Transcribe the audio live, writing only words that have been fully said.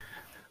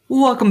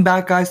Welcome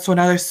back, guys, to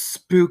another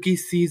spooky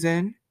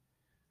season.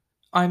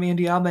 I'm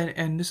Andy Alban,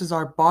 and this is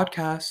our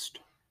podcast.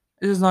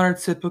 This is not our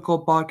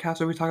typical podcast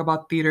where we talk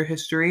about theater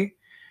history.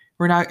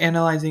 We're now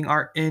analyzing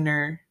our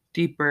inner,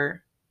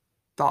 deeper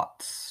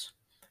thoughts.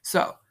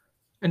 So,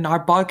 in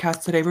our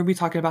podcast today, we're going to be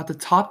talking about the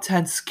top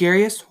 10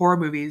 scariest horror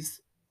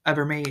movies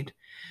ever made.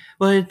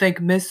 Well, I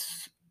think not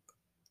Miss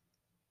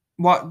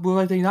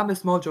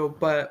Mojo,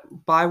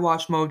 but by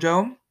Watch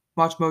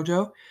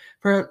Mojo,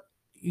 for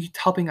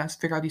helping us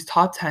figure out these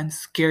top 10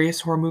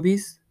 scariest horror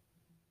movies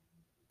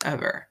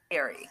ever.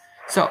 Scary.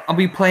 So I'll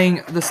be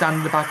playing the sound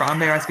in the background.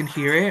 You guys can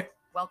hear it.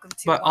 Welcome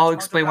to But I'll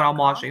explain what I'm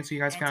watching so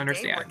you guys can today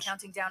understand. We're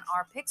counting down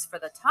our picks for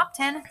the top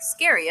 10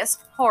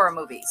 scariest horror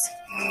movies.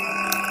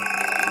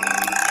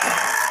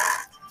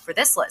 For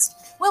this list,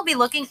 we'll be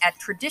looking at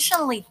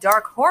traditionally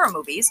dark horror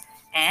movies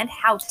and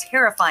how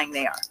terrifying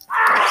they are.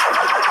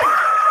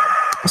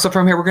 So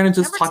from here, we're going to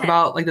just Number talk 10,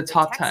 about the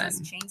top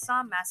Texas 10.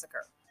 Chainsaw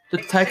Massacre. The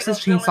Texas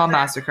Chainsaw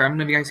Massacre. I'm going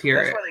to have you guys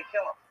hear it.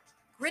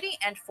 Gritty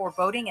and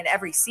foreboding in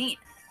every scene,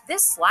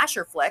 this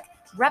slasher flick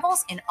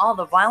revels in all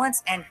the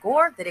violence and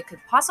gore that it could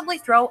possibly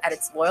throw at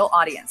its loyal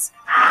audience.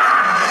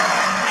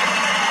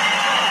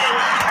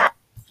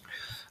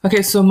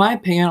 Okay, so my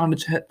opinion on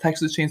the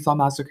Texas Chainsaw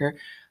Massacre,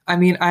 I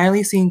mean, I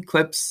only seen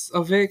clips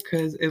of it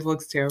because it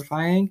looks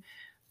terrifying,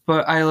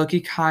 but I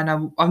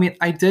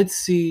I did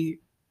see,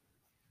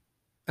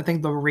 I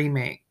think, the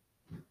remake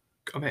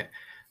of it,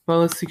 but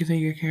let's see,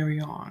 continue to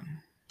carry on.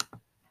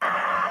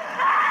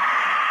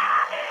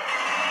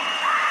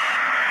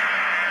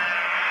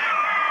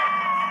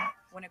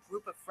 When a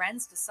group of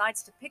friends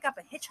decides to pick up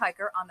a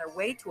hitchhiker on their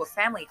way to a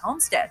family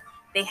homestead,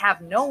 they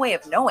have no way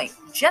of knowing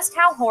just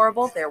how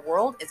horrible their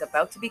world is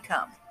about to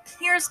become.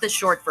 Here's the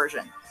short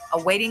version.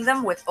 Awaiting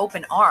them with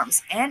open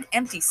arms and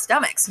empty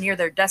stomachs near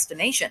their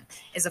destination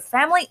is a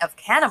family of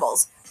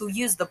cannibals who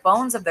use the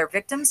bones of their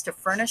victims to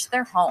furnish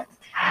their home.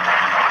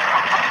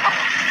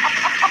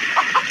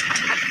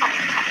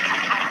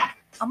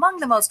 Among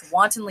the most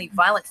wantonly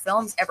violent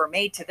films ever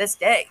made to this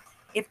day,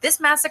 if this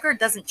massacre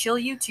doesn't chill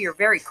you to your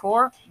very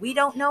core, we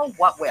don't know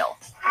what will.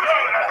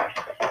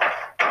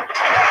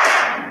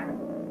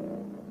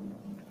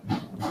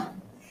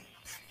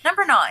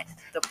 Number 9,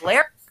 The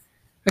Blair.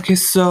 Okay,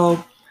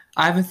 so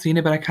I haven't seen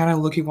it, but I kind of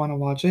want to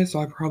watch it, so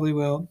I probably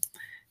will.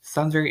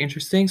 Sounds very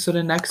interesting. So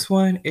the next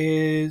one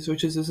is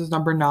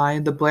number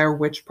 9, The Blair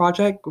Witch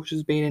Project, which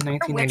was made in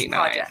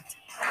 1999.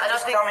 I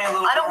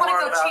don't want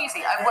to go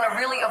cheesy. I want to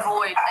really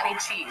avoid any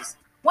cheese.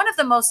 One of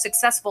the most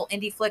successful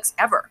indie flicks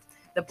ever.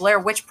 The Blair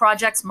Witch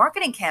Project's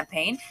marketing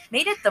campaign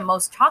made it the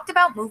most talked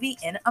about movie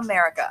in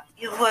America.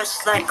 It was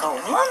like a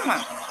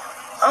woman,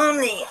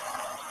 only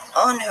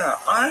on her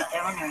arm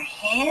and on her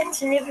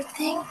hands and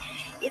everything.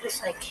 It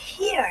was like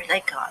hair,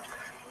 like a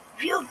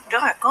real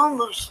dark,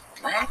 almost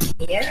black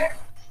hair.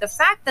 The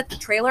fact that the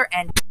trailer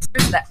and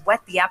teasers that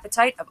whet the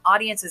appetite of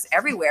audiences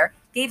everywhere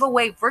gave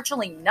away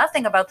virtually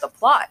nothing about the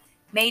plot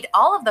made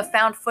all of the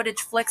found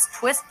footage flicks'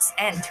 twists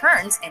and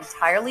turns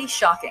entirely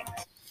shocking.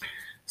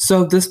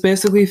 So the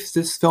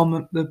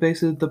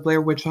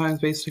Blair Witch Project is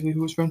basically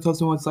Who's Framed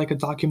Rosa was like a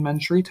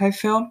documentary type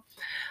film.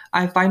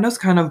 I find those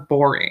kind of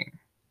boring.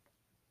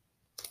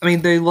 I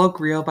mean, they look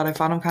real, but I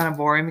found them kind of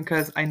boring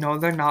because I know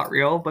they're not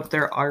real, but they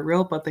are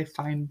real, but they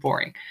find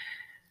boring.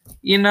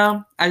 You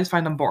know, I just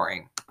find them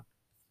boring.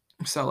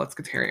 So let's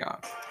carry on.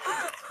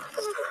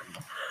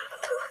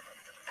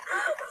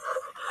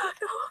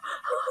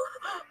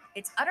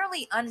 Its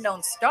utterly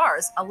unknown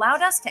stars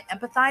allowed us to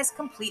empathize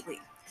completely,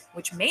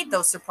 which made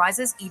those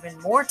surprises even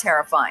more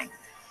terrifying,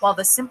 while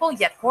the simple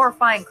yet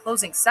horrifying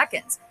closing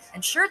seconds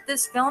ensured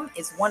this film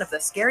is one of the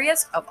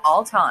scariest of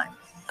all time.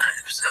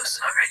 I'm so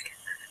sorry.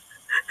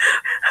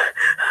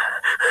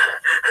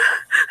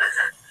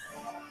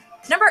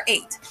 Number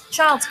 8,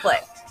 Child's Play.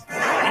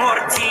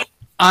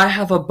 I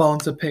have a bone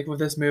to pick with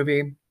this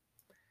movie.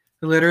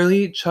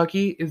 Literally,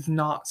 Chucky is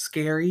not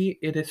scary.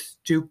 It is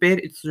stupid.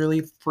 It's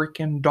really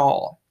freaking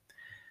dull.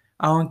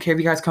 I don't care if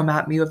you guys come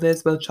at me with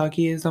this, but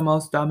Chucky is the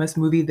most dumbest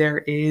movie there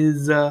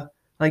is.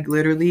 Like,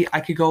 literally,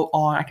 I can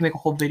make a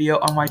whole video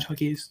on why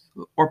Chucky is,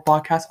 or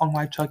podcast on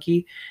why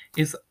Chucky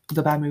is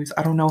the bad movies.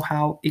 I don't know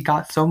how it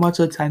got so much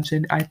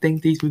attention. I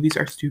think these movies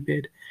are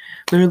stupid.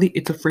 Literally,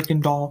 it's a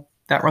freaking doll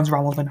that runs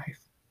around with a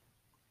knife.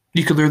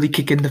 You could literally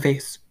kick it in the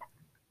face.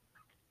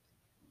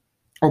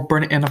 Or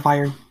burn it in a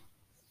fire.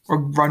 Or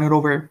run it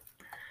over.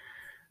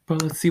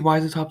 But let's see, why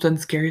is the top 10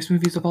 scariest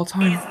movies of all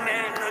time?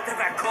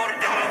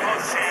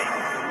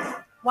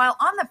 While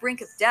on the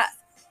brink of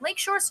death,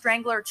 Lakeshore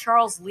Strangler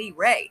Charles Lee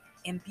Ray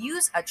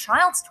imbues a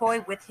child's toy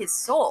with his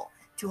soul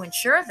to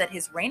ensure that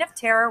his reign of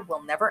terror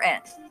will never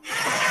end.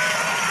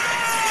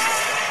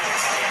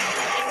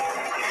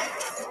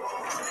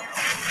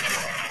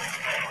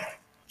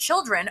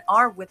 Children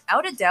are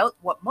without a doubt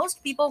what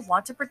most people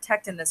want to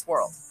protect in this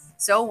world.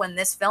 So when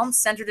this film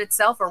centered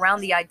itself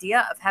around the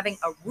idea of having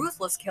a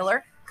ruthless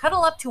killer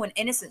cuddle up to an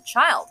innocent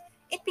child,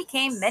 it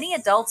became many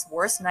adults'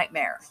 worst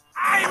nightmare.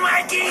 Hi,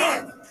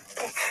 Mikey!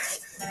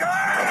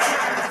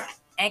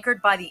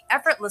 anchored by the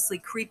effortlessly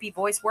creepy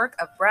voice work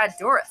of Brad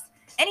Dourif.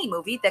 Any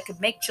movie that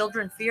could make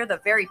children fear the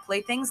very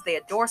playthings they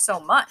adore so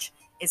much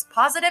is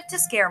positive to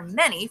scare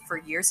many for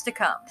years to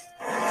come.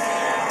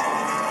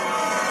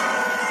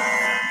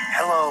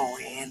 Hello,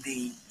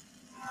 Andy.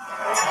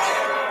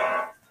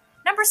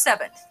 Number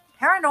 7.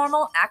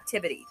 Paranormal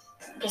Activity.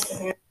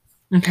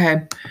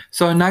 Okay,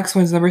 so next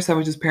one's number 7,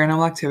 which is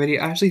Paranormal Activity.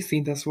 I actually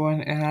seen this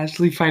one, and I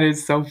actually find it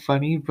so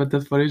funny, but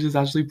the footage is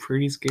actually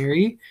pretty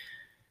scary.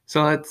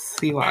 So let's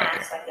see why.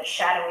 It's like a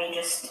shadowy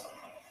just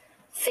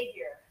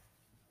figure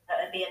that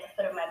would be at the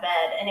foot of my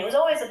bed, and it was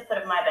always at the foot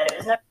of my bed. It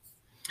was never.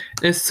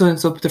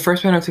 So the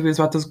first Paranormal Activity is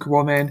about this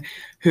woman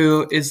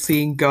who is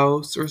seeing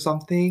ghosts or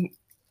something,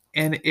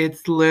 and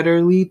it's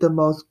literally the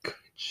most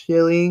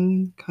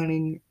chilling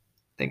kind of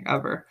thing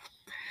ever.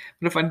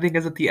 But the funny thing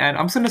is at the end,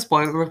 I'm just going to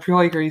spoil it. We've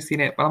probably already seen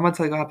it, but I'm going to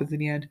tell you what happens in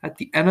the end. At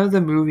the end of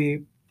the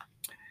movie,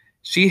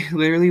 she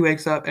literally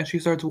wakes up and she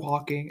starts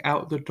walking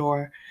out the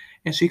door.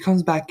 And she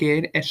comes back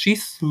in and she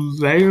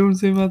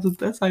slams him at the...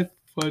 That's like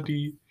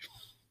funny.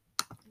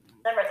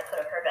 Never at the foot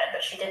of her bed,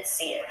 but she did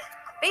see it.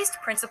 Based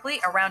principally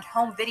around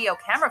home video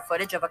camera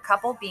footage of a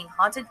couple being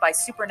haunted by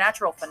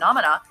supernatural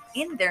phenomena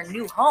in their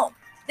new home.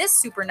 This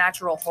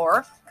supernatural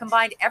horror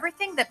combined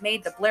everything that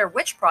made the Blair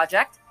Witch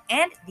Project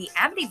and the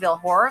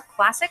Amityville horror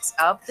classics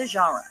of the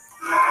genre.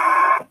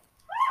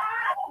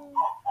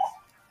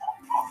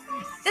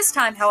 This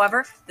time,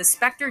 however, the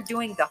specter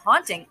doing the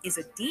haunting is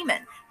a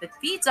demon that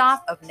feeds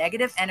off of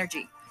negative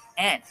energy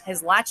and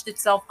has latched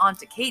itself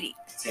onto Katie.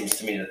 It seems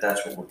to me that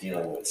that's what we're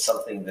dealing with,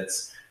 something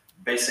that's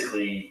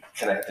basically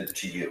connected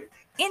to you.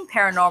 In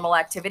Paranormal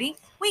Activity,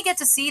 we get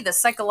to see the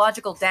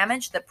psychological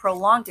damage that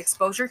prolonged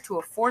exposure to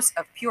a force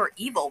of pure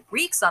evil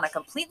wreaks on a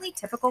completely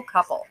typical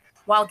couple,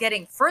 while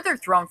getting further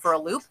thrown for a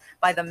loop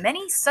by the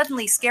many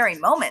suddenly scary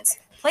moments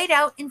played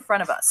out in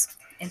front of us.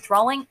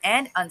 Enthralling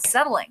and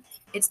unsettling,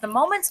 it's the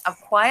moments of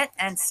quiet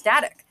and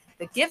static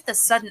that give the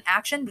sudden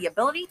action the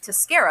ability to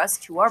scare us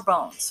to our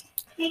bones.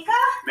 Mika?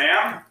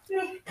 Ma'am?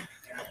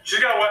 She's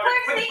got a weapon.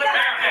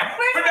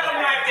 Put down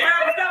the knife there.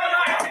 Put down the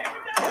knife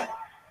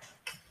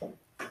there.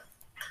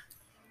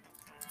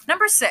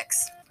 Number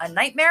 6. A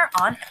Nightmare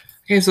on...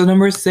 Okay, so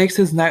number 6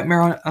 is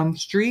Nightmare on Elm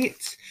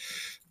Street.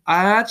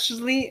 I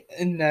actually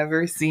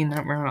never seen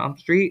Nightmare on Elm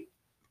Street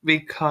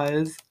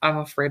because I'm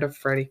afraid of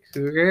Freddy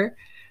Krueger,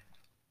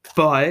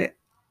 but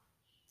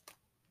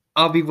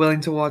I'll be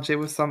willing to watch it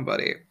with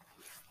somebody.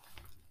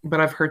 But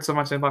I've heard so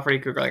much about Freddy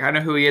Krueger. Like, I know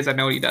who he is, I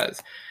know what he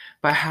does,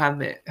 but I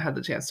haven't had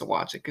the chance to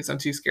watch it because I'm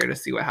too scared to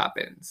see what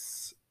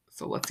happens.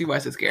 So let's see why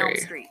it's so scary.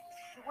 Elm Street.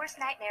 The worst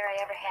nightmare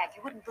I ever had.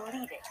 You wouldn't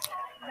believe it.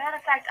 Matter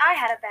of fact, I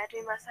had a bad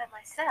dream last night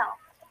myself.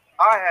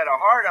 I had a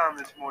hard-on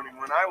this morning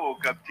when I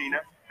woke up,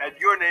 Tina. Had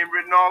your name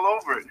written all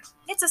over it.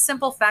 It's a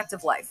simple fact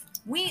of life.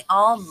 We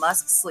all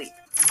must sleep.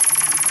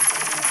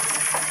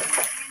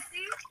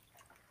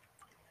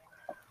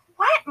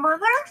 What,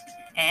 Mother?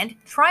 And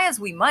try as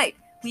we might,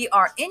 we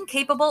are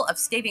incapable of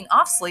staving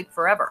off sleep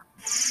forever.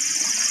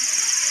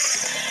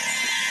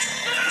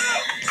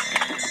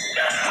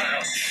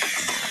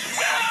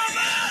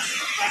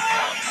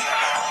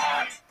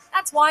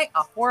 That's why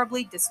a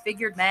horribly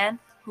disfigured man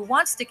who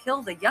wants to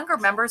kill the younger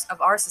members of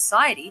our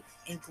society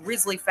in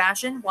grisly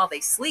fashion while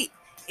they sleep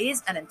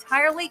is an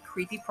entirely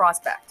creepy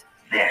prospect.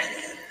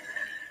 This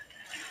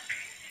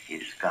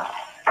is God.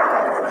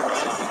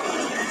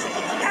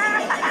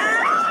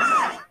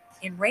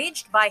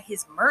 Enraged by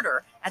his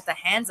murder at the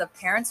hands of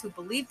parents who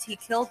believed he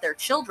killed their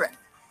children,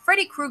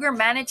 Freddy Krueger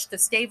managed to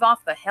stave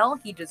off the hell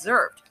he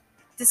deserved.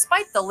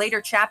 Despite the later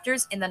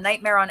chapters in the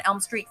Nightmare on Elm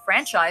Street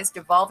franchise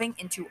devolving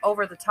into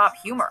over-the-top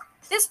humor,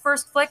 this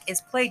first flick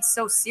is played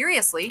so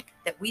seriously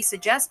that we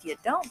suggest you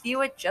don't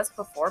view it just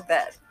before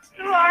bed.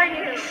 Who are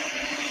you?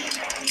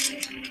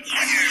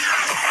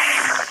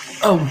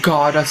 Oh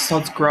god, that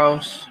sounds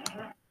gross.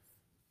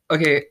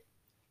 Okay.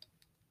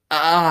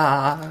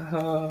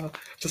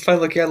 Just by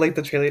looking at like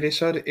the trailer they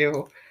showed,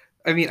 ew.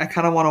 I mean, I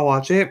kind of want to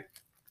watch it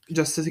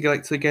just to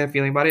get a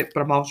feeling about it,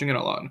 but I'm watching it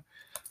alone.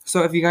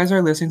 So if you guys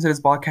are listening to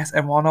this podcast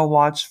and want to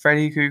watch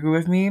Freddy Krueger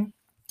with me,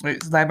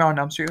 Nightmare on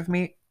Elm Street with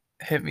me,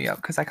 hit me up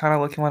because I kind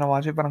of looking want to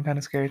watch it, but I'm kind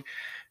of scared.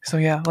 So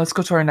yeah, let's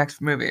go to our next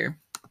movie.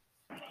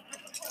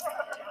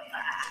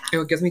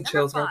 It gives me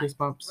chills or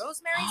goosebumps.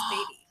 Rosemary's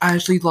Baby. I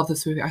actually love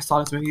this movie. I saw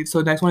this movie. So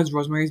the next one is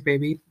Rosemary's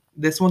Baby.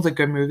 This one's a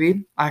good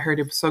movie. I heard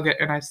it was so good,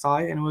 and I saw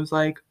it, and it was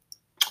like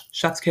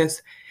chef's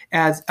kiss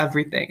as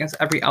everything, as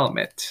every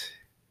element.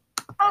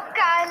 Oh,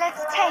 Guy, let's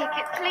take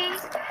it,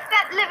 please.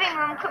 That living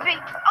room could be...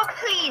 Oh,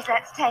 please,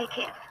 let's take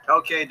it.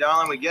 Okay,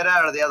 darling, we get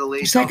out of the other lead.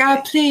 She's like, oh,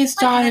 please,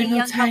 Like darling, many we'll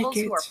young take couples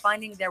it. who are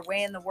finding their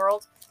way in the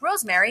world,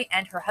 Rosemary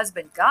and her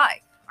husband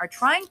Guy are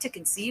trying to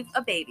conceive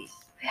a baby.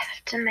 We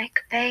have to make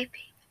a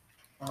baby.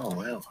 Oh,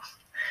 well,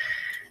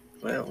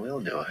 we'll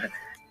do it.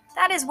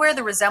 That is where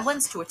the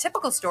resemblance to a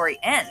typical story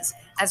ends,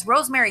 as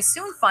Rosemary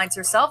soon finds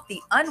herself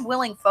the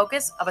unwilling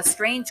focus of a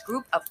strange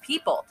group of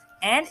people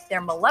and their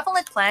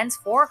malevolent plans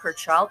for her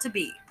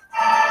child-to-be.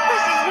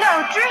 This is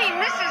no dream.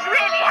 This is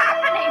really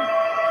happening.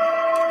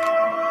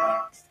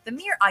 The The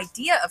mere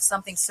idea of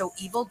something so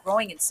evil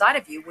growing inside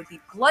of you would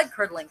be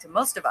blood-curdling to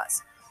most of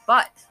us.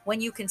 But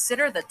when you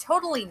consider the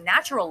totally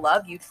natural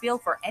love you'd feel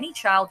for any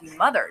child you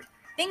mothered,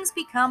 things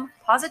become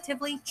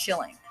positively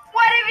chilling.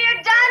 What have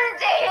you done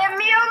to him,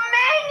 you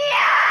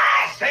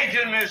maniac?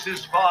 Satan is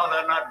his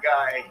father, not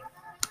Guy.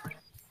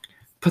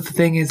 But the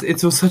thing is,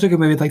 it was such a good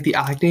movie. Like, the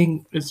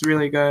acting is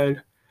really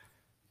good.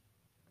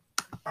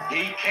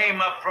 He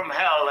came up from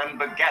hell and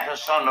begat a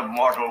son of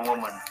mortal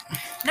woman.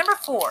 Number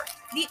 4.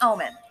 The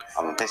Omen.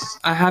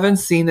 I haven't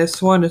seen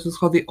this one. This was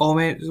called The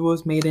Omen. It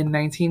was made in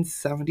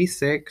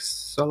 1976.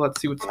 So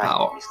let's see what's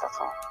about.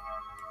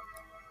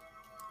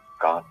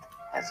 God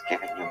has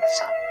given you a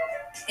son.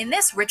 In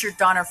this Richard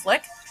Donner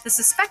flick, the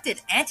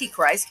suspected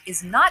Antichrist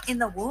is not in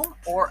the womb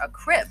or a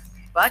crib,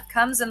 but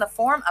comes in the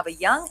form of a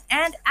young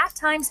and at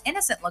times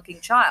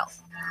innocent-looking child.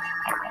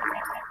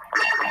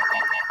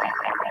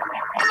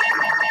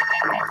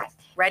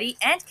 Ready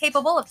and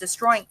capable of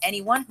destroying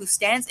anyone who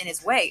stands in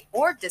his way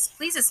or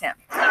displeases him.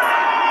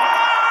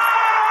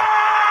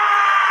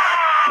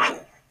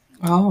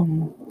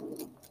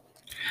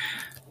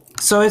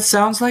 So it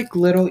sounds like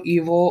Little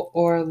Evil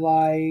or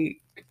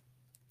like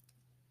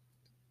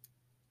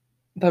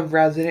The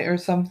Resident or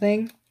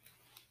something.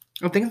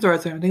 I think it's The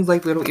Resident. I think it's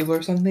like Little Evil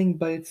or something,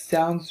 but it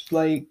sounds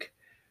like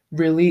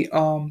really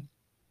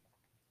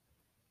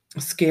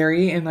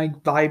scary and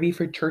like vibey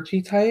for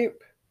churchy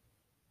type.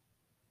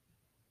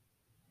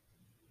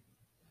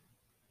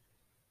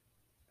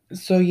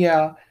 So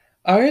yeah,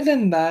 other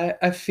than that,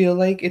 I feel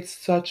like it's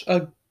such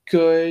a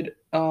good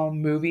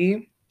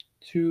movie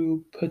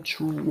to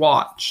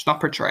watch. Not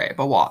portray,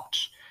 but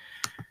watch.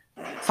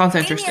 Sounds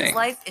interesting. Damien's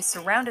life is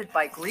surrounded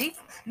by grief,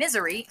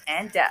 misery,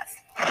 and death.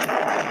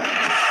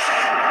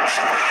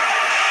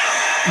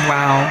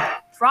 Wow.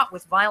 Fraught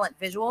with violent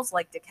visuals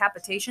like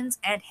decapitations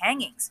and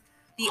hangings,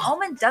 The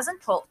Omen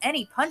doesn't pull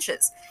any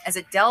punches as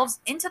it delves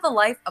into the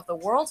life of the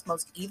world's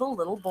most evil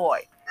little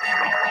boy.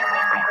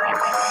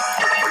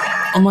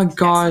 Oh my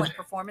god. Excellent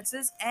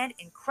performances and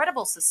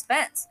incredible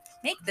suspense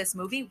make this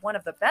movie one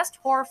of the best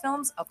horror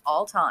films of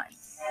all time.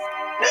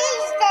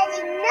 Please,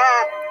 Daddy,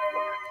 no!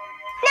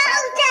 No,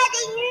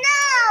 Daddy,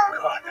 no!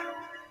 God,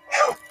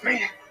 help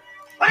me.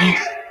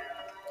 Please.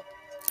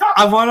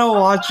 I want to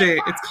watch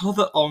it. It's called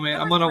The Omen.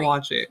 I'm going to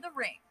watch it. The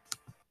Ring.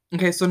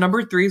 Okay, so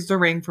number 3 is The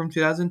Ring from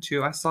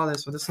 2002. I saw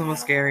this one. This one was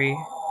scary.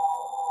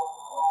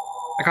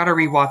 I gotta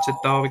rewatch it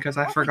though because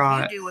I forgot.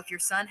 What would you do if your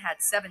son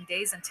had 7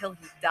 days until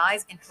he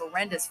dies in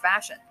horrendous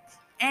fashion?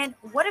 And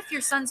what if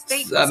your son's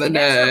fate was 7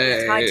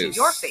 inexorably tied to days.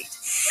 your fate?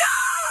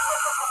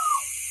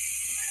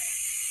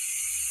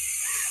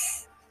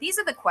 These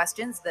are the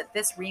questions that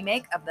this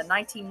remake of the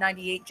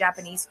 1998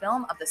 Japanese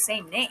film of the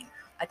same name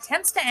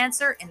attempts to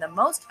answer in the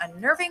most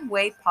unnerving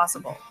way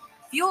possible.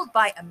 Fueled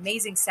by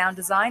amazing sound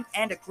design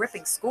and a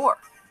gripping score,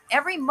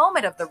 every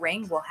moment of The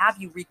Ring will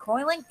have you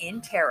recoiling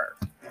in terror.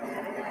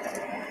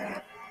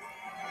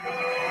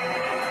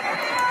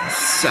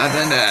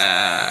 7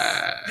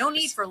 days. No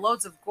need for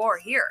loads of gore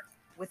here.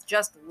 With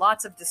just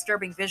lots of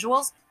disturbing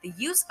visuals, the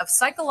use of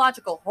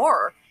psychological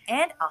horror,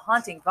 and a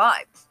haunting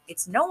vibe,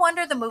 it's no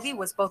wonder the movie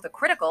was both a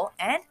critical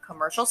and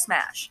commercial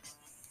smash.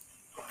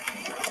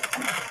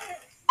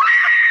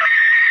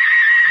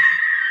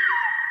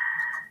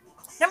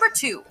 Number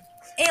 2,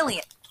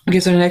 Alien. Okay,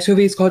 so the next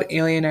movie is called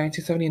Alien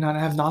 1979. I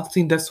have not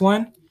seen this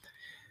one.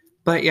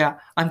 But yeah,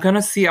 I'm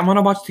gonna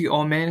watch The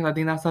Omen. I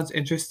think that sounds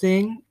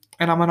interesting.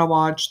 And I'm gonna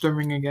watch The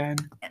Ring again.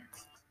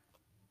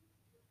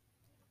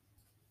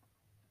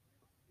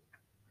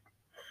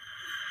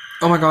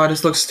 Oh my god,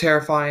 this looks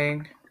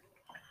terrifying.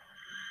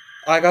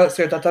 I got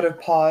scared. That had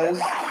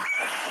pause.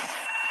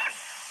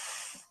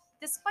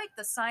 Despite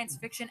the science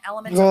fiction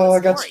elements Oh, of I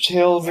the got story,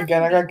 chills there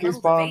again. can I be got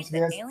little goosebumps.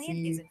 debate that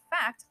Alien is in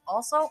fact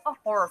also a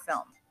horror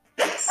film.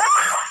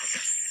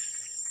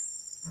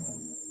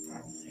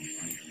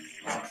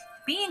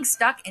 Being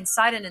stuck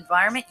inside an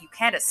environment you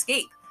can't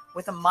escape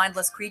with a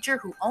mindless creature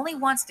who only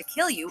wants to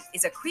kill you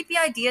is a creepy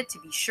idea to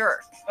be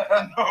sure.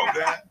 No,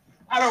 Dad.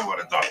 I don't want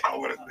to talk about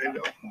what they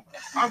do.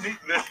 I'm eating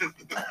this.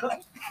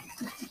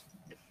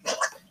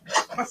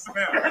 What's the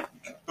matter?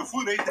 The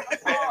food ain't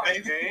that bad,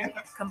 baby.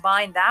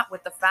 Combine that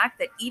with the fact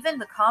that even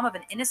the calm of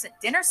an innocent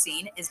dinner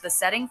scene is the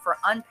setting for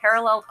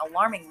unparalleled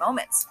alarming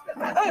moments.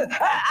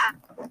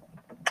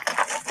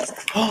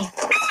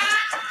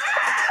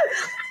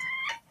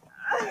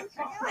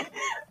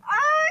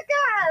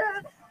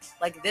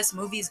 Like this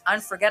movie's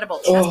unforgettable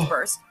chest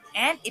burst,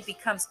 and it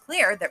becomes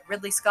clear that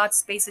Ridley Scott's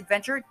space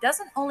adventure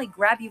doesn't only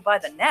grab you by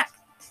the neck,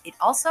 it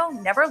also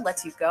never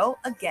lets you go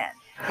again.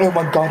 Oh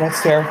my god,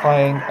 that's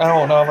terrifying. I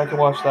don't know if I can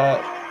watch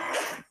that.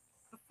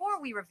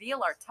 Before we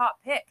reveal our top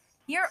pick,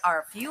 here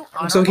are a few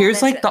honorable So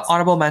here's like the mentions.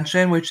 honorable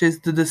mention, which is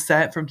The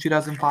Descent from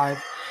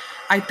 2005.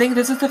 I think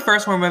this is the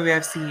first horror movie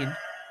I've seen.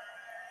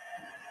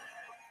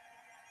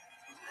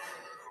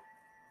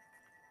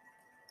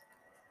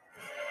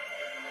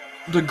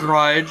 The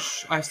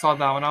Grudge, I saw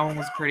that one. That one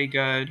was pretty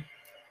good.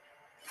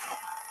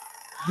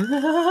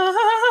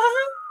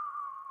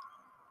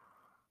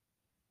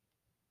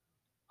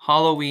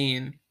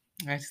 Halloween.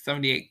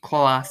 1978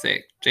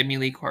 classic, Jamie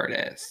Lee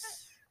Curtis.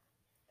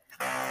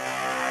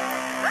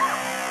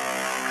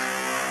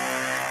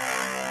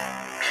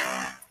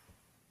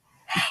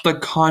 The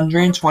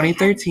Conjuring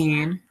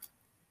 2013.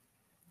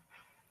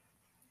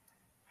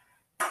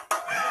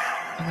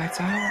 Lights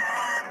Out.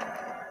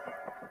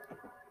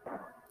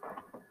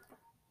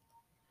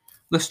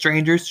 The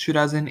Strangers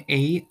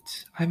 2008.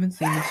 I haven't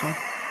seen this one.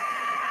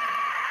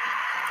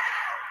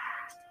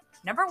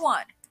 Number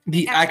 1.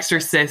 The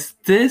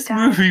Exorcist. This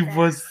movie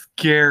was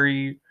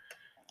scary,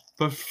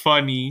 but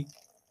funny.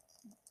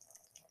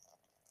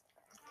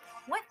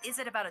 What is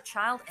it about a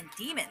child and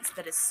demons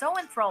that has so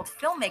enthralled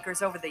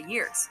filmmakers over the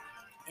years?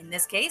 In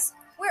this case,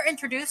 we're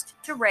introduced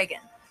to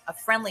Reagan, a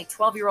friendly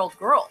 12-year-old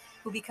girl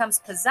who becomes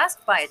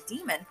possessed by a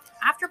demon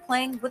after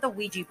playing with a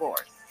Ouija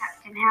board.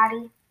 Captain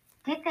Howdy,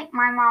 do you think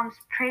my mom's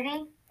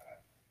pretty?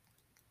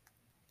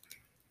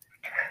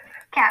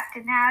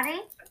 Captain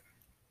Howdy?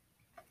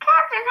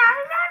 Captain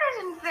Howdy, that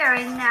isn't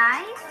very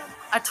nice.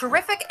 A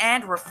terrific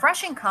and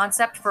refreshing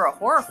concept for a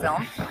horror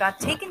film got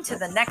taken to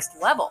the next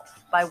level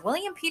by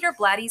William Peter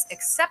Blatty's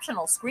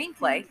exceptional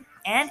screenplay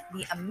and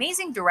the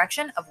amazing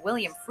direction of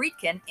William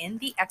Friedkin in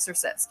The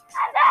Exorcist.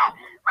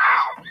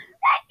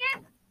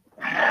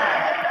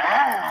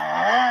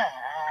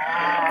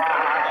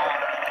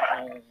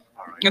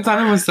 I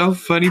thought it was so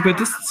funny, but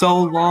this is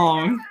so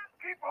long.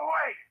 Keep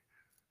away.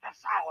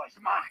 That's always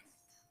mine.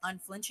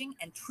 Unflinching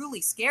and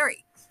truly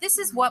scary, this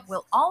is what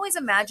we'll always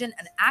imagine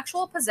an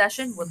actual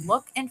possession would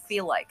look and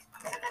feel like.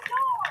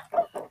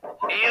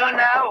 You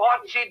know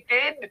what she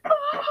did?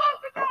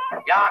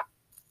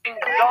 Your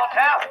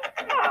daughter.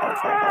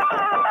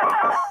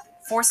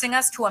 Forcing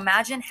us to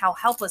imagine how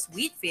helpless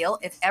we'd feel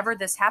if ever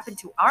this happened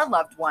to our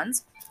loved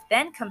ones,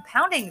 then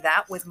compounding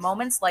that with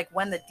moments like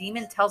when the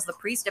demon tells the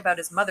priest about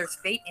his mother's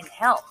fate in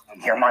hell.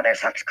 Your mother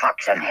sucks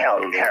cocks in hell,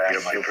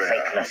 Paris, you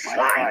faithless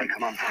swine.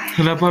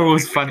 That part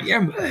was funny.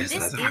 Yeah, This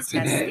is as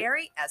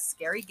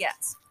scary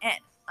gets, and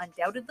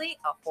undoubtedly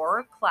a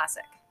horror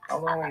classic. How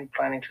long are you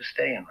planning to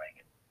stay in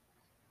Reagan?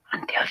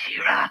 Until she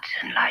rots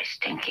and lies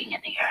stinking in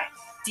the earth.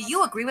 Do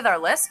you agree with our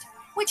list?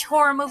 Which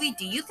horror movie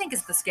do you think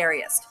is the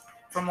scariest?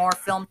 For more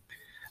film...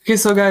 Okay,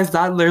 so guys,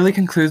 that literally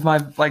concludes my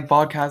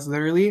podcast,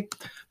 literally.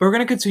 But we're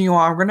gonna continue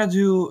on. We're gonna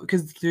do,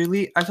 because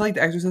literally, I feel like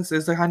The Exorcist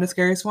is the kind of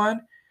scariest one.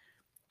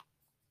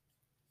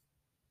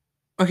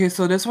 Okay,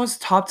 so this was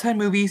top 10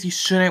 movies you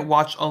shouldn't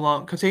watch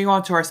alone. Continuing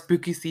on to our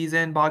spooky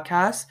season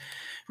podcast,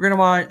 we're gonna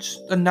watch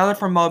another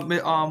from Watch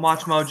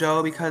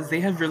Mojo because they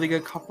have really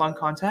good fun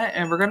content,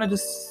 and we're gonna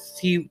just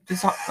see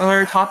this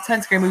other top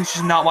 10 scary movies you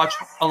should not watch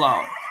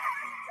alone.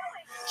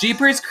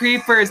 Jeepers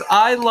Creepers,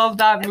 I love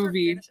that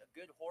movie.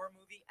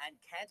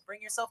 Can't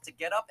bring yourself to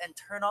get up and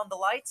turn on the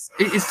lights?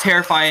 It is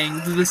terrifying.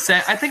 The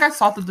Descent. I think I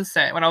saw The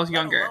Descent when I was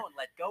younger.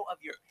 Let go of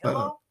your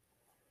pillow?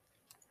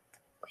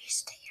 Will you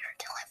stay here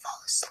until I fall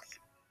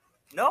asleep?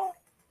 No,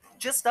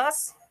 just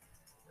us.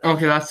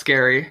 Okay, that's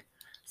scary.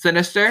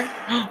 Sinister?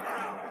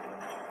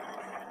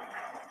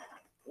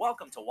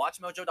 Welcome to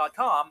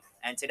WatchMojo.com,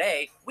 and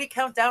today we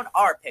count down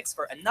our picks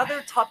for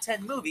another top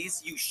 10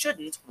 movies you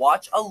shouldn't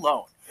watch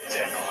alone.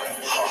 Then I'll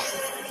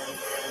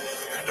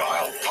huff, and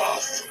I'll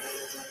puff,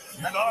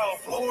 and I'll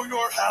blow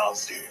your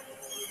house in.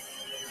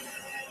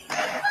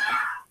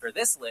 For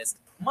this list,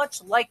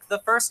 much like the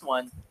first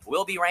one,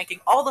 we'll be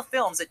ranking all the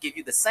films that give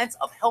you the sense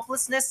of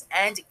helplessness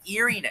and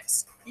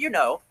eeriness. You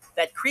know,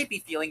 that creepy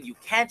feeling you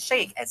can't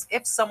shake as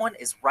if someone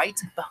is right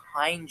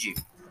behind you.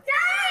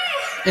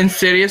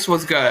 Insidious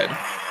was good.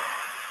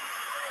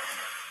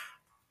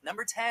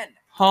 Number 10.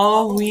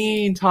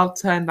 Halloween, top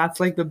 10.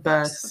 That's like the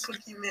best.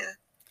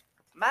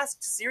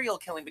 Masked serial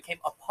killing became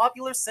a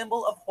popular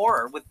symbol of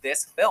horror with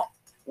this film,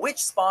 which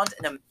spawned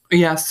an...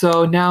 Yeah,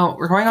 so now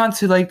we're going on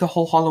to like the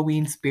whole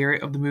Halloween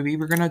spirit of the movie.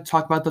 We're going to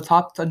talk about the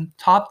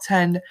top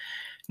 10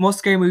 most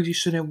scary movies you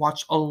shouldn't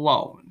watch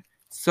alone.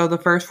 So the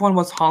first one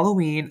was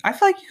Halloween. I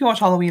feel like you can watch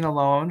Halloween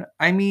alone.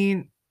 I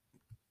mean,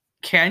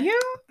 can you?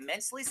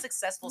 Immensely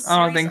successful I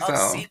don't series think of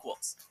so.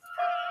 sequels.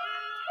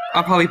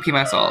 I'll probably pee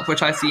myself,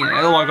 which I've seen it.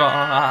 Oh my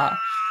god.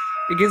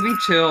 It gives me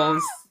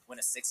chills. When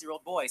a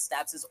 6-year-old boy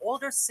stabs his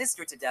older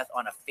sister to death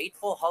on a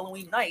fateful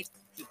Halloween night,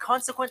 he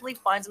consequently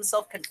finds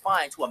himself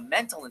confined to a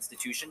mental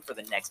institution for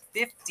the next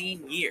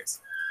 15 years.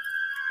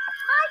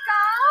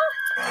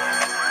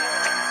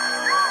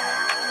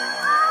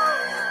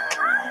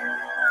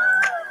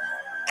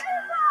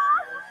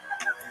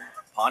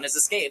 Upon his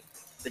escape,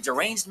 the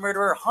deranged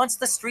murderer haunts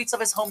the streets of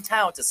his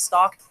hometown to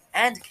stalk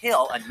and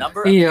kill a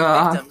number of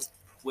victims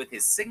with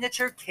his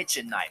signature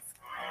kitchen knife.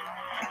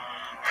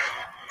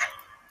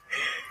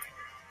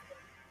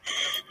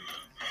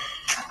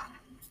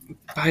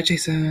 Bye,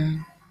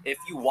 Jason. If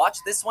you watch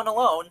this one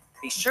alone,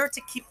 be sure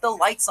to keep the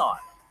lights on.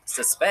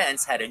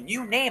 Suspense had a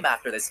new name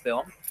after this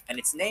film, and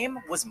its name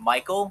was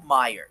Michael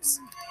Myers.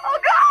 Oh,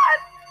 God!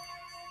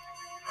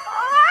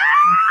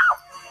 Oh,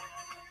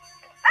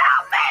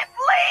 help me,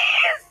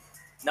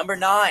 please! Number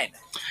 9.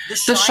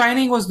 The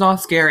Shining was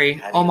not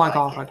scary. Oh my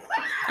god.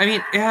 I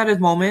mean, it had its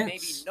moments.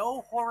 Maybe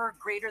no horror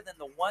greater than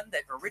the one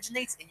that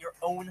originates in your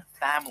own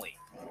family.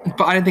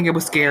 But I didn't think it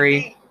was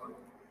scary.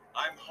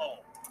 I'm home.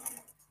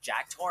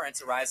 Jack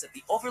Torrance arrives at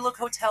the Overlook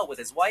Hotel with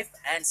his wife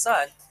and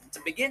son to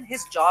begin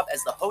his job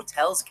as the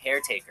hotel's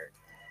caretaker.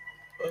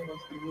 I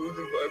must be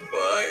losing my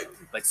mind.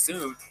 But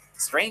soon,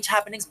 strange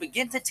happenings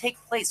begin to take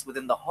place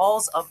within the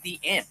halls of the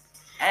inn,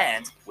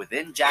 and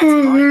within Jack's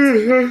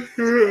mind.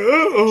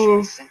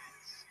 I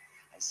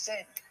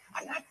said,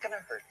 I'm not gonna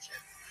hurt you.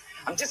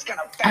 I'm just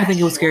gonna. I think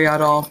it was scary at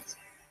all.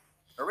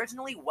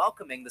 Originally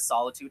welcoming the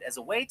solitude as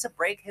a way to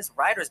break his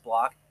writer's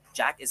block,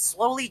 Jack is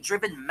slowly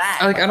driven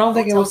mad. Like, I don't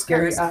think it was hotel's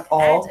scary curse at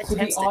all. and To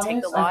be attempts to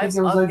take the honest, I lives think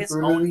it was of like his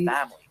own really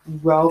family.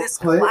 well This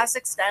put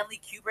classic Stanley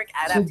Kubrick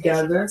adaptation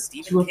together of to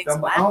Stephen a King's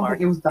film. I don't landmark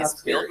think it was that is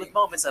filled scary. with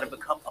moments that have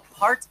become a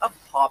part of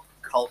pop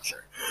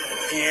culture.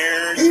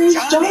 Here's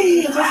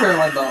Johnny. That's a fair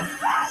one, though.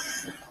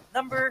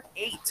 Number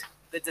 8,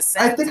 The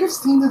Descent. I think I've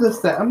seen The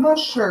Descent. I'm not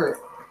sure.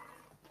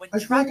 When I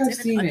feel like trapped I've in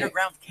seen an it.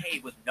 underground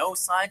cave with no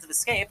signs of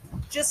escape,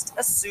 just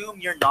assume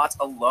you're not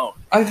alone.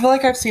 I feel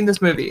like I've seen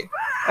this movie.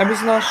 I'm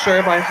just not sure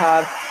if I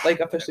have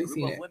like officially A group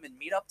seen of it. women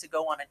meet up to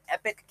go on an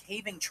epic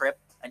caving trip.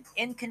 An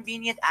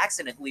inconvenient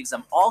accident leaves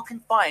them all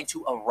confined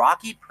to a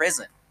rocky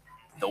prison.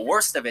 The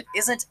worst of it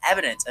isn't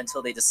evident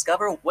until they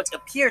discover what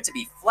appear to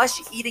be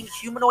flesh-eating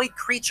humanoid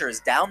creatures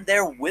down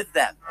there with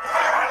them.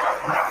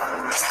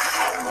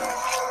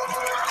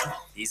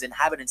 These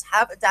inhabitants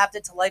have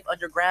adapted to life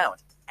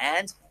underground,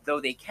 and, though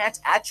they can't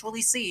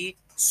actually see,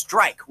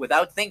 strike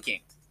without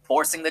thinking,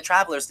 forcing the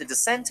travelers to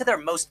descend to their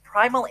most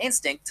primal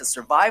instinct to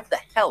survive the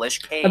hellish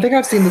cave. I think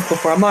I've seen this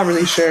before. I'm not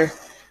really sure.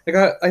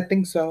 I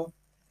think so.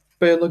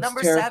 But it looks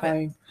Number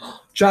terrifying. 7.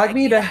 Drag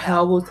Me to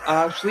Hell was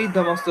actually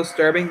the most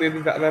disturbing movie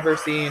I've ever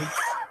seen.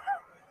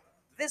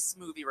 This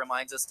movie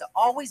reminds us to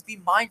always be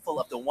mindful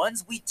of the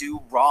ones we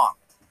do wrong.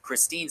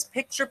 Christine's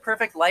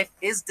picture-perfect life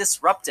is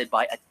disrupted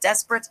by a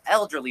desperate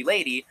elderly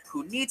lady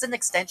who needs an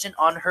extension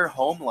on her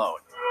home loan.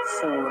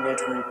 Soon it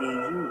will be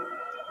you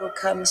who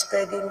comes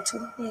begging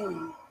to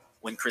me.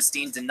 When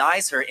Christine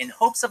denies her in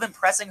hopes of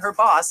impressing her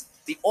boss,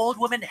 the old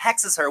woman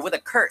hexes her with a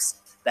curse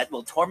that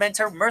will torment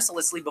her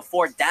mercilessly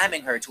before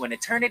damning her to an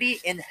eternity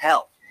in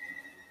hell.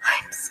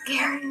 I'm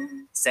scared.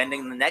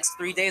 Sending the next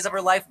 3 days of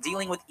her life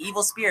dealing with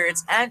evil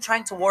spirits and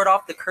trying to ward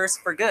off the curse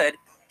for good,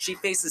 she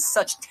faces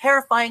such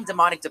terrifying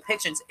demonic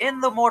depictions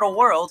in the mortal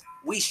world,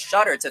 we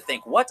shudder to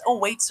think what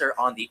awaits her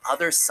on the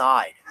other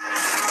side.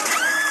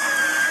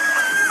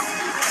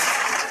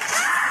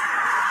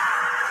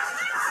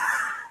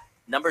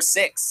 Number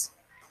 6,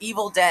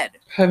 Evil Dead.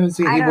 Haven't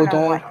seen I Evil don't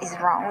know Dead. what is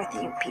wrong with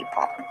you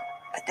people,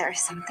 but there's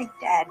something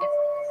dead,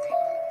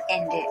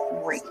 and it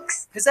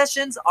reeks.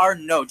 Possessions are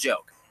no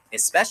joke,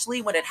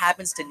 especially when it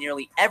happens to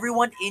nearly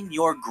everyone in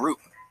your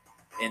group.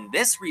 In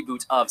this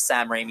reboot of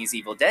Sam Raimi's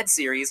Evil Dead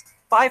series,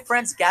 5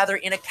 friends gather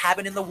in a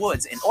cabin in the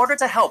woods in order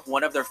to help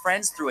one of their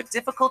friends through a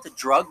difficult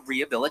drug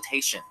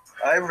rehabilitation.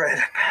 I read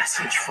a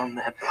passage from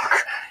that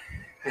book.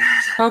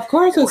 Of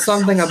course, it's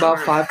something about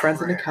 5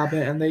 friends in a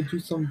cabin and they do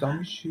some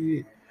dumb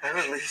shit. I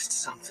released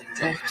something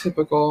Oh,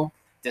 typical.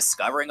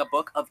 Discovering a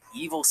book of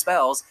evil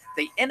spells,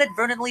 they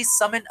inadvertently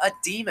summon a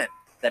demon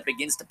that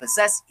begins to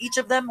possess each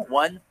of them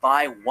one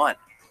by one.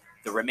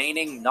 The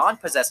remaining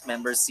non-possessed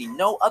members see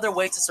no other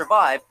way to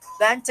survive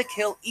than to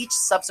kill each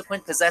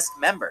subsequent possessed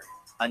member,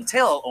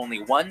 until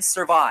only one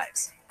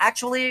survives.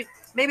 Actually,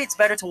 maybe it's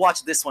better to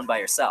watch this one by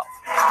yourself.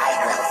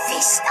 I will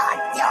feast on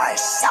your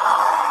soul.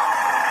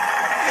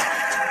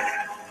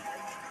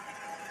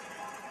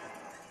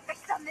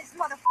 On this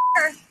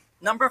motherfucker.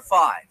 Number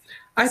 5.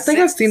 I think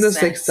I've seen The Sixth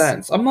Sixth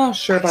Sense. I'm not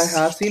sure if I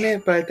have seen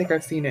it, but I think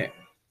I've seen it.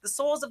 The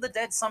souls of the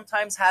dead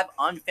sometimes have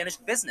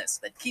unfinished business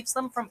that keeps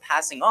them from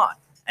passing on,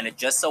 and it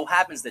just so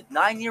happens that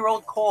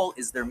 9-year-old Cole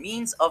is their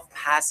means of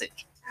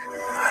passage.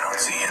 I don't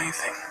see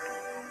anything.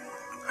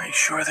 Are you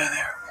sure they're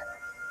there?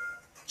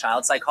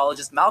 Child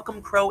psychologist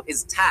Malcolm Crowe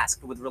is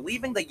tasked with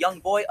relieving the young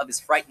boy of his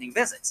frightening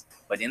visits,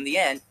 but in the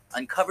end,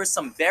 uncovers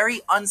some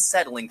very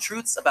unsettling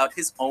truths about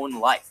his own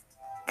life.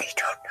 They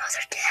don't know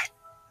they're dead.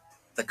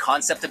 The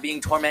concept of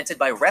being tormented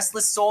by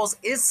restless souls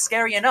is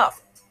scary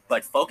enough,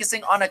 but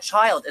focusing on a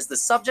child as the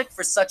subject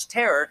for such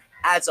terror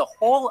adds a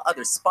whole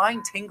other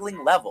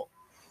spine-tingling level.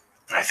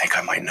 I think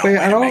I might know. Wait, way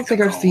I to don't make think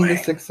them I've go seen away.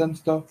 The Sixth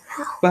Sense though,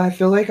 but I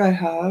feel like I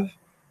have,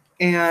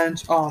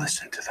 and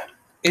Listen to them.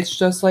 it's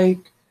just like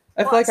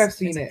I feel like Plus, I've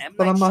seen it's an it, M.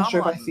 but I'm Night not sure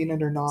if Shyamalan I've seen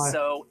it or not.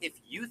 So if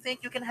you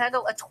think you can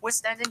handle a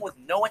twist ending with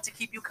no one to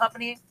keep you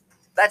company,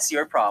 that's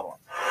your problem.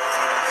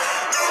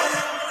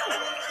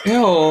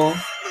 Ew.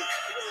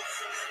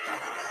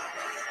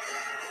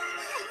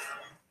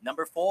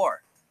 Number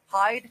 4,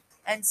 Hide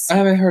and I Seek.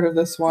 haven't heard of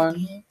this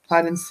one.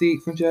 Hide and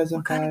Seek from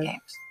What kind of 2005.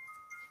 games?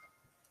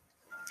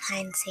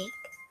 Hide and seek.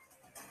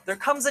 There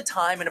comes a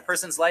time in a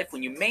person's life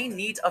when you may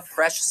need a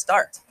fresh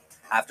start.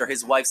 After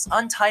his wife's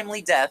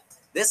untimely death,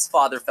 this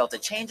father felt a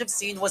change of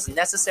scene was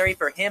necessary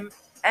for him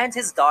and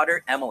his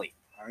daughter Emily.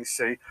 I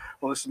say,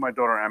 well, this is my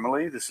daughter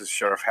Emily. This is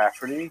Sheriff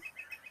Hafferty.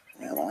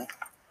 Emily?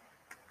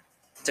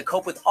 To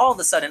cope with all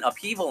the sudden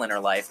upheaval in her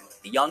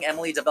life, the young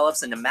Emily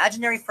develops an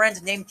imaginary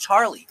friend named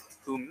Charlie,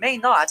 who may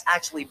not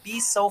actually be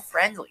so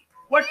friendly.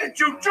 What did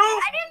you do?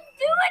 I didn't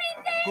do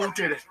anything! Who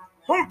did it?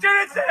 Who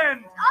did it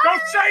then?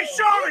 Don't say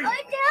sorry! I'm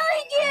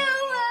telling you!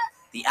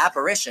 The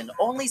apparition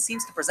only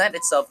seems to present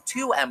itself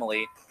to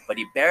Emily, but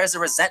he bears a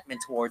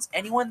resentment towards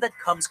anyone that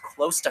comes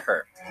close to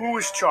her. Who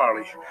is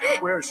Charlie?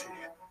 Where is he?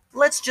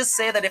 Let's just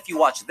say that if you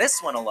watch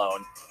this one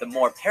alone, the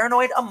more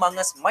paranoid among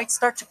us might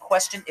start to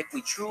question if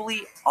we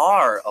truly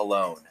are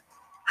alone.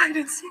 Hide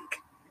and seek.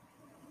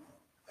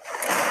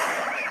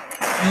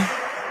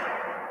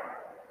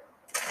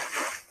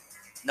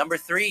 Number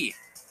 3.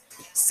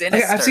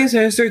 Sinister. Okay, I've seen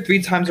Sinister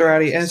 3 times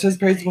already, and it says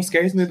it's the most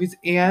scariest movies,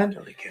 and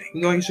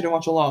you know you shouldn't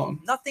watch alone.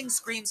 Nothing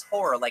screams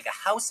horror like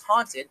a house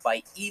haunted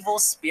by evil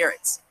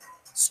spirits.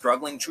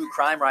 Struggling true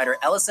crime writer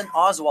Ellison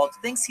Oswald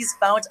thinks he's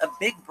found a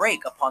big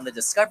break upon the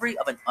discovery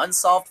of an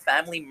unsolved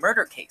family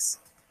murder case.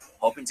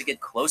 Hoping to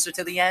get closer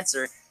to the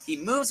answer, he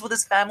moves with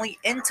his family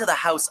into the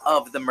house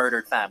of the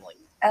murdered family.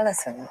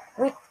 Ellison,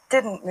 we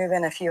didn't move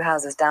in a few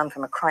houses down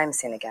from a crime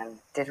scene again,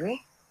 did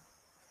we?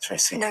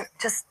 Tracy. No,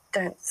 just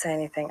don't say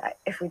anything.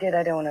 If we did,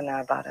 I don't want to know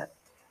about it.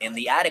 In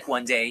the attic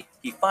one day,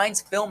 he finds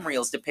film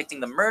reels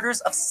depicting the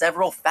murders of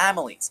several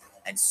families,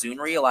 and soon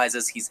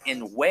realizes he's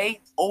in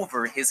way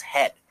over his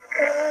head.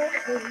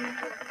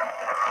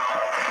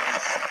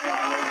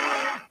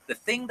 The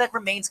thing that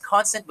remains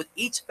constant with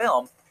each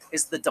film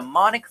is the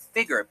demonic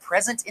figure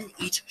present in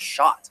each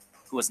shot,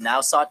 who has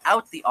now sought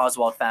out the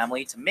Oswald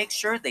family to make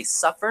sure they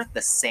suffer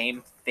the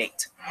same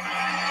fate.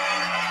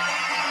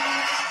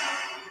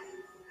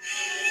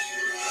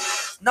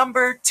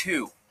 Number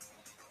 2.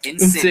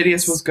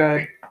 Insidious was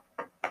good.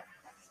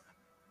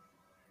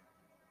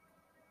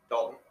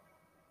 Dalton.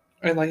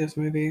 I like this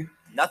movie.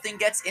 Nothing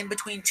gets in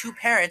between two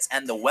parents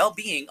and the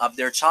well-being of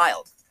their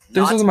child.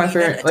 This Not was my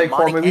even favorite a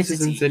horror demonic movies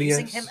is entity Insidious.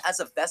 Using him as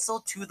a vessel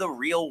to the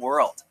real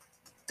world.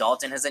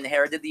 Dalton has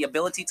inherited the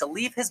ability to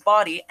leave his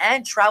body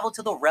and travel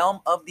to the realm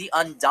of the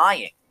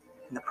undying.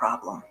 And the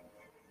problem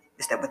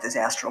is that with his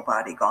astral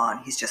body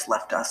gone, he's just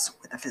left us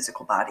with a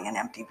physical body, an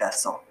empty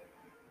vessel.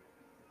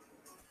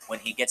 When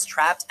he gets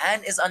trapped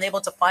and is unable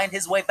to find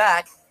his way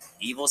back,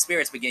 evil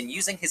spirits begin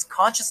using his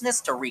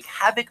consciousness to wreak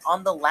havoc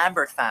on the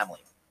Lambert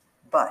family.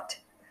 But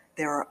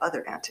there are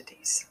other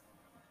entities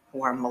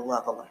who are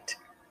malevolent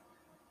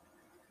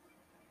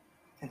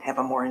and have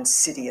a more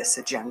insidious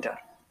agenda.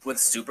 With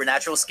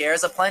supernatural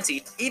scares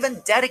aplenty,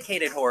 even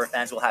dedicated horror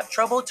fans will have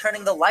trouble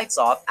turning the lights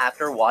off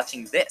after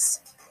watching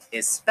this,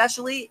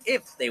 especially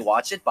if they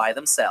watch it by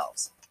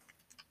themselves.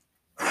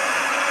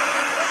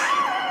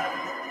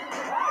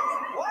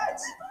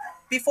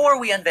 Before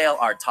we unveil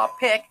our top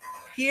pick,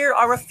 here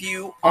are a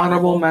few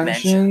honorable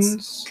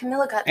mentions.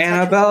 Camilla got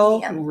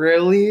Annabelle,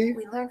 really?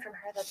 We learned from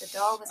her that the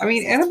doll was I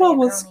mean, possessed by Annabelle a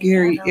was girl named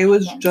scary. Annabelle It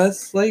was Higgins.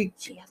 just like,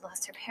 She had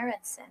lost her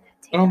parents and had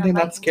I taken don't a think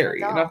liking that's to a scary.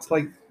 doll. Enough to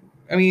like,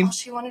 I mean, All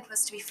she wanted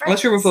was to be friends.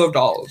 unless you're full of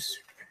dolls.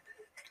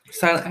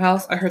 Silent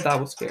House, I heard that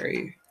was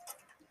scary.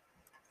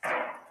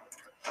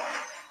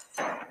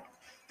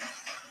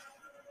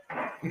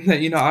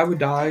 You know, I would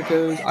die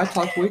because I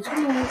talk way too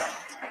much.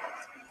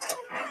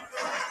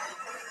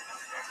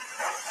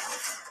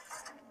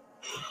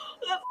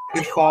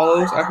 It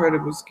Follows, I heard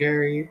it was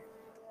scary.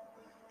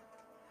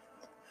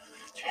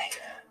 Jake,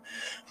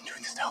 I'm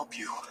doing this to help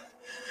you.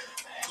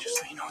 Just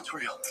so you know it's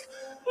real.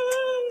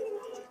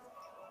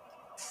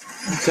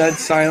 Dead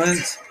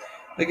Silence.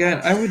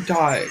 Again, I would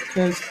die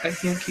because I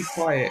can't keep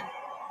quiet.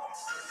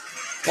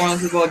 Well,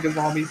 this is like a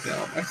zombie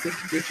film,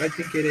 which I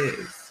think it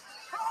is.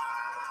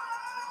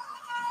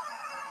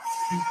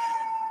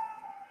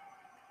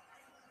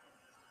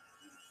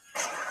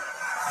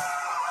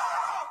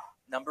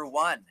 Number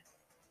 1.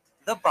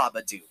 The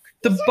Babadook.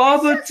 The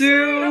Babadook!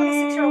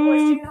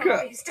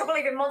 You still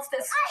believe in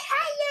monsters? I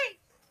hate it!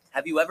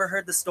 Have you ever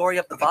heard the story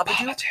of the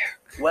Babadook?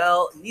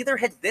 Well, neither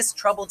had this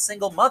troubled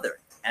single mother,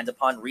 and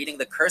upon reading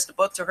the cursed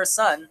book to her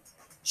son,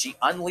 she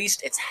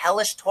unleashed its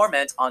hellish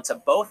torment onto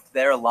both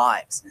their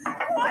lives.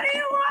 What do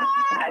you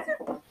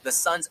want? The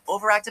son's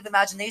overactive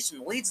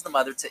imagination leads the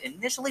mother to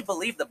initially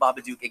believe the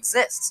Babadook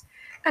exists.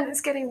 And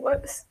it's getting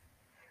worse.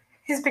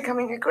 He's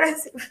becoming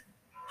aggressive.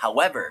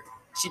 However,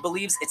 she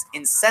believes its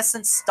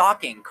incessant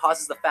stalking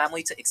causes the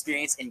family to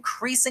experience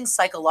increasing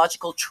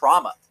psychological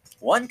trauma.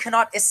 One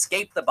cannot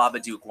escape the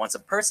Babadook once a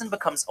person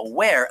becomes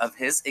aware of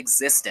his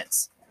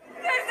existence.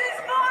 This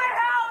is my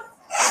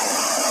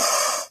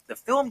house! The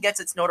film gets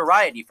its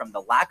notoriety from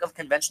the lack of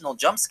conventional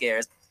jump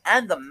scares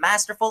and the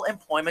masterful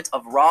employment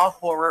of raw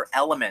horror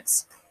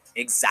elements.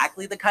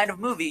 Exactly the kind of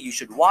movie you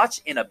should watch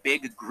in a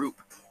big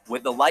group,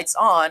 with the lights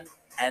on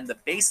and the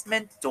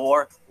basement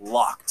door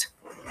locked.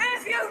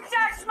 If you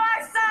touch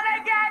my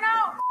son again,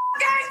 I'll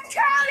f***ing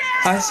kill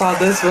you! I saw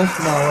this with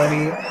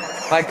Melanie,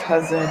 my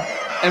cousin,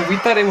 and we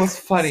thought it was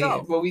funny,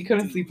 but we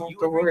couldn't sleep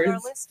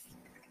afterwards.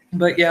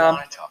 But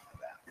yeah.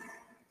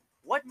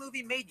 What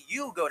movie made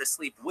you go to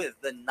sleep with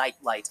the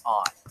nightlight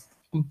on?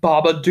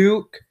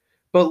 Babadook,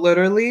 but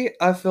literally,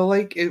 I feel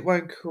like it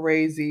went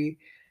crazy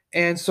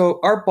And so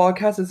our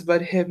podcast is about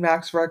to hit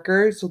max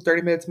record, so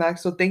 30 minutes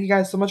max. So thank you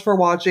guys so much for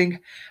watching.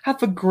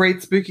 Have a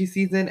great spooky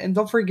season. And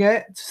don't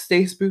forget to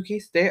stay spooky,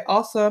 stay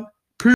awesome.